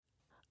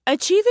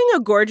Achieving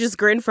a gorgeous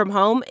grin from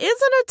home isn't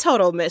a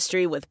total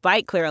mystery with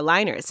Byte Clear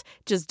aligners.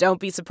 Just don't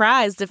be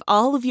surprised if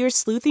all of your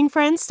sleuthing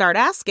friends start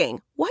asking,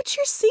 "What's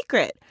your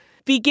secret?"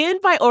 Begin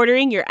by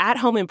ordering your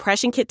at-home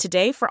impression kit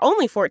today for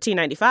only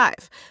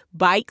 $14.95.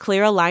 Byte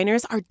Clear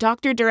aligners are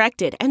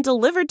doctor-directed and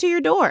delivered to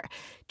your door.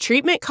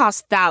 Treatment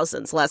costs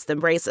thousands less than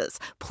braces.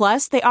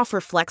 Plus, they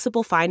offer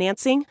flexible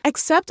financing,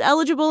 accept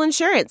eligible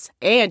insurance,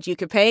 and you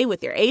can pay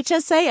with your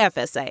HSA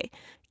FSA.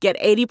 Get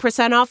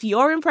 80% off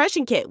your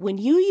impression kit when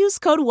you use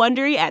code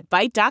WONDERY at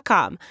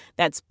Byte.com.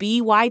 That's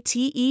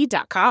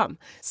BYTE.com.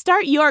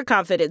 Start your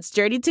confidence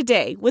journey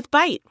today with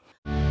Byte.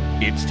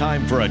 It's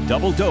time for a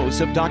double dose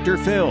of Dr.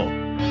 Phil.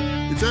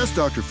 It's Ask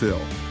Dr. Phil.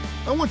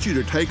 I want you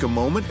to take a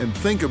moment and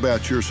think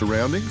about your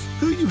surroundings.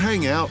 Who you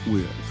hang out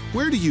with?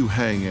 Where do you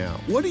hang out?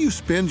 What do you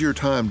spend your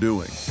time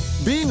doing?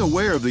 Being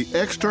aware of the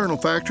external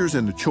factors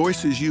and the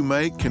choices you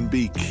make can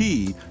be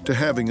key to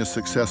having a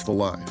successful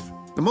life.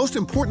 The most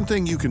important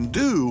thing you can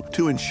do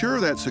to ensure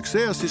that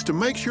success is to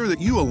make sure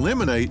that you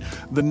eliminate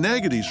the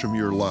negatives from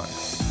your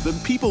life. The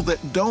people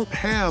that don't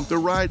have the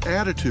right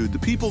attitude, the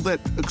people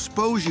that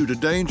expose you to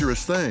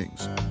dangerous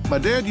things. My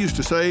dad used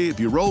to say, if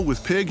you roll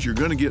with pigs, you're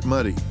going to get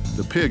muddy.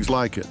 The pigs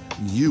like it.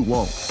 You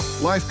won't.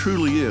 Life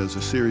truly is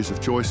a series of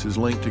choices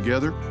linked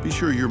together. Be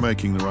sure you're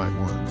making the right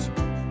ones.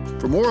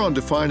 For more on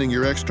defining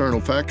your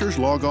external factors,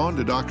 log on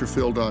to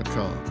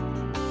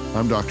drphil.com.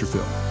 I'm Dr.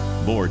 Phil.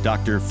 More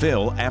Dr.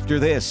 Phil after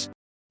this.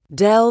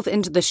 Delve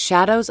into the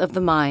shadows of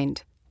the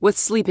mind with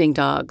Sleeping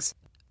Dogs,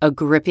 a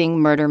gripping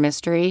murder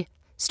mystery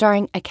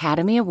starring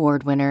Academy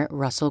Award winner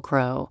Russell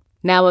Crowe.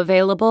 Now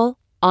available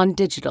on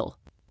digital.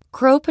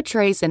 Crowe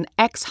portrays an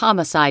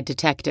ex-homicide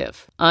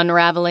detective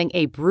unraveling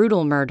a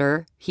brutal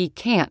murder he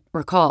can't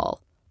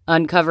recall.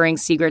 Uncovering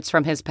secrets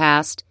from his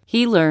past,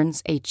 he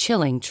learns a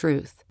chilling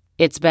truth.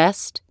 It's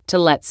best to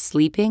let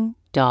sleeping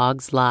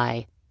dogs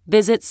lie.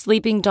 Visit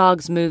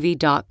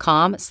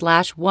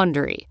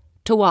sleepingdogsmovie.com/Wondery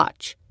to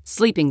watch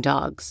Sleeping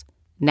Dogs,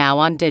 now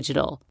on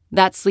digital.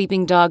 That's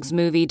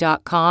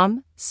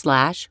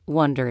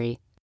sleepingdogsmovie.com/Wondery.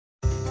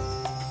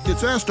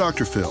 It's Ask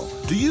Dr. Phil.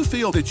 Do you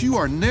feel that you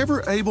are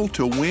never able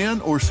to win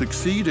or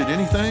succeed at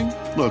anything?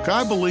 Look,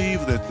 I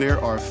believe that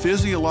there are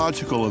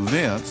physiological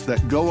events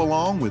that go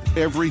along with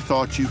every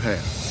thought you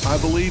have. I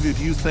believe if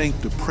you think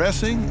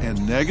depressing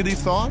and negative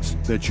thoughts,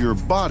 that your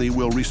body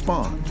will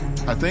respond.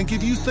 I think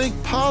if you think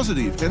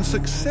positive and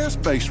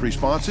success-based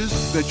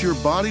responses, that your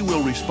body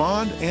will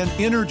respond and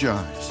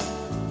energize.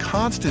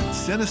 Constant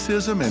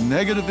cynicism and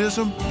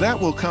negativism, that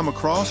will come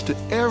across to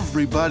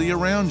everybody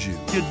around you.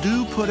 You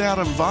do put out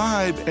a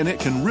vibe, and it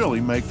can really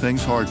make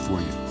things hard for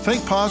you.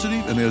 Think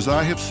positive, and as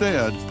I have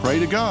said, pray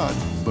to God,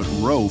 but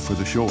row for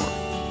the shore.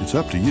 It's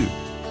up to you.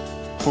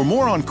 For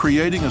more on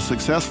creating a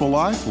successful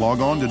life,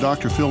 log on to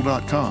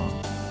drphil.com.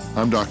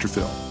 I'm Dr.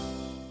 Phil.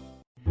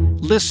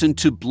 Listen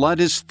to Blood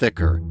is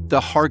Thicker,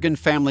 The Hargan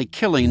Family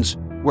Killings,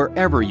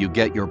 wherever you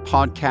get your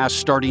podcast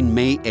starting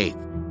May 8th.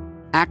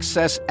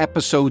 Access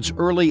episodes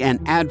early and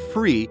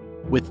ad-free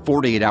with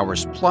 48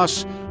 Hours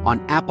Plus on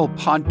Apple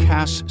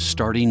Podcasts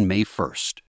starting May 1st.